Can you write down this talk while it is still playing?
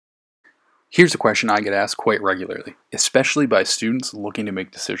Here's a question I get asked quite regularly, especially by students looking to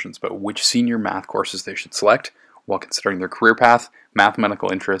make decisions about which senior math courses they should select while considering their career path,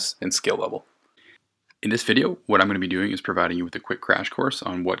 mathematical interests, and skill level. In this video, what I'm going to be doing is providing you with a quick crash course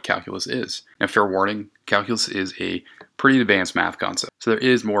on what calculus is. Now, fair warning, calculus is a pretty advanced math concept, so there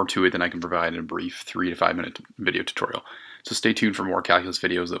is more to it than I can provide in a brief 3 to 5 minute video tutorial. So stay tuned for more calculus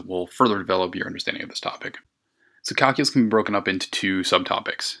videos that will further develop your understanding of this topic. So calculus can be broken up into two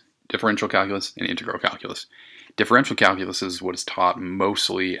subtopics: differential calculus and integral calculus. Differential calculus is what is taught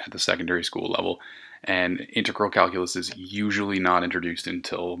mostly at the secondary school level, and integral calculus is usually not introduced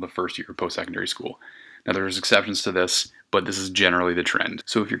until the first year of post-secondary school. Now, there's exceptions to this, but this is generally the trend.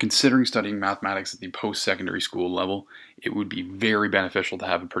 So if you're considering studying mathematics at the post-secondary school level, it would be very beneficial to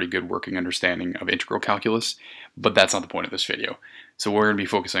have a pretty good working understanding of integral calculus, but that's not the point of this video. So we're going to be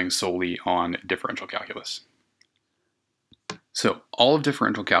focusing solely on differential calculus. So all of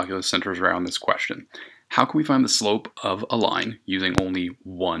differential calculus centers around this question: how can we find the slope of a line using only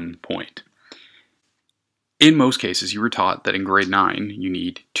one point? In most cases, you were taught that in grade 9, you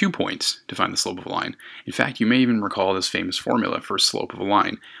need 2 points to find the slope of a line. In fact, you may even recall this famous formula for slope of a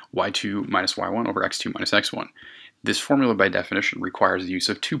line: y2 minus y1 over x2 minus x1. This formula by definition requires the use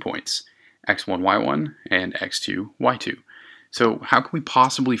of 2 points, x1 y1 and x2 y2. So how can we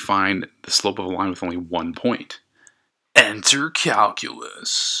possibly find the slope of a line with only 1 point? Enter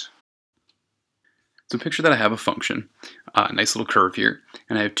calculus. So picture that I have a function, a nice little curve here,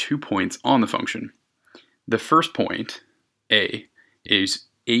 and I have 2 points on the function. The first point, A, is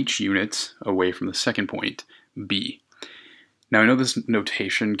h units away from the second point, B. Now I know this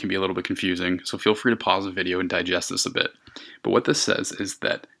notation can be a little bit confusing, so feel free to pause the video and digest this a bit. But what this says is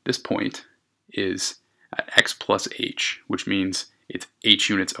that this point is at x plus h, which means it's h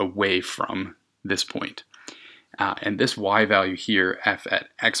units away from this point. And this y value here, f at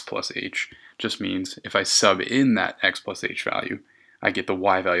x plus h, just means if I sub in that x plus h value, I get the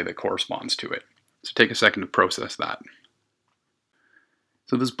y value that corresponds to it. So take a second to process that.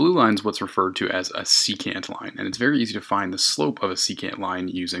 So this blue line is what's referred to as a secant line, and it's very easy to find the slope of a secant line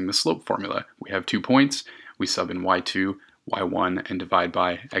using the slope formula. We have 2 points, we sub in y2, y1, and divide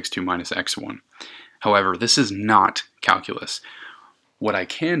by x2 minus x1. However, this is not calculus. What I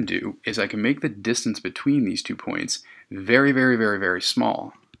can do is I can make the distance between these 2 points very, very, very, very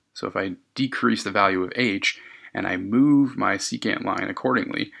small. So if I decrease the value of h and I move my secant line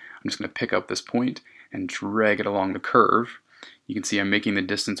accordingly, I'm just going to pick up this point and drag it along the curve. You can see I'm making the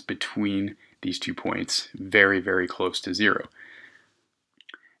distance between these 2 points very, very close to 0.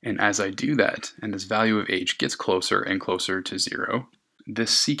 And as I do that, and this value of h gets closer and closer to 0,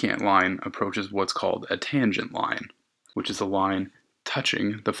 this secant line approaches what's called a tangent line, which is a line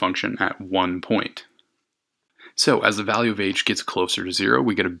touching the function at 1 point. So as the value of h gets closer to 0,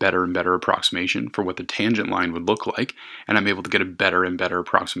 we get a better and better approximation for what the tangent line would look like, and I'm able to get a better and better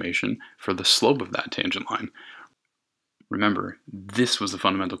approximation for the slope of that tangent line. Remember, this was the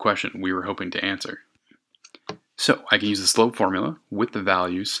fundamental question we were hoping to answer. So I can use the slope formula with the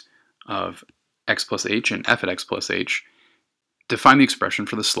values of x plus h and f at x plus h to find the expression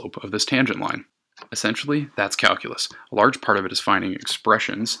for the slope of this tangent line. Essentially, that's calculus. A large part of it is finding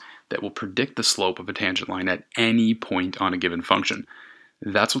expressions that will predict the slope of a tangent line at any point on a given function.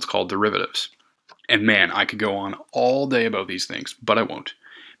 That's what's called derivatives. And man, I could go on all day about these things, but I won't,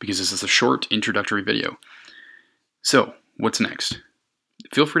 because this is a short introductory video. So, what's next?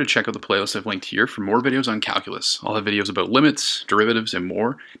 Feel free to check out the playlist I've linked here for more videos on calculus. I'll have videos about limits, derivatives, and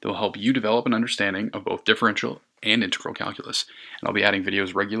more that will help you develop an understanding of both differential and integral calculus. And I'll be adding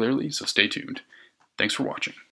videos regularly, so stay tuned. Thanks for watching.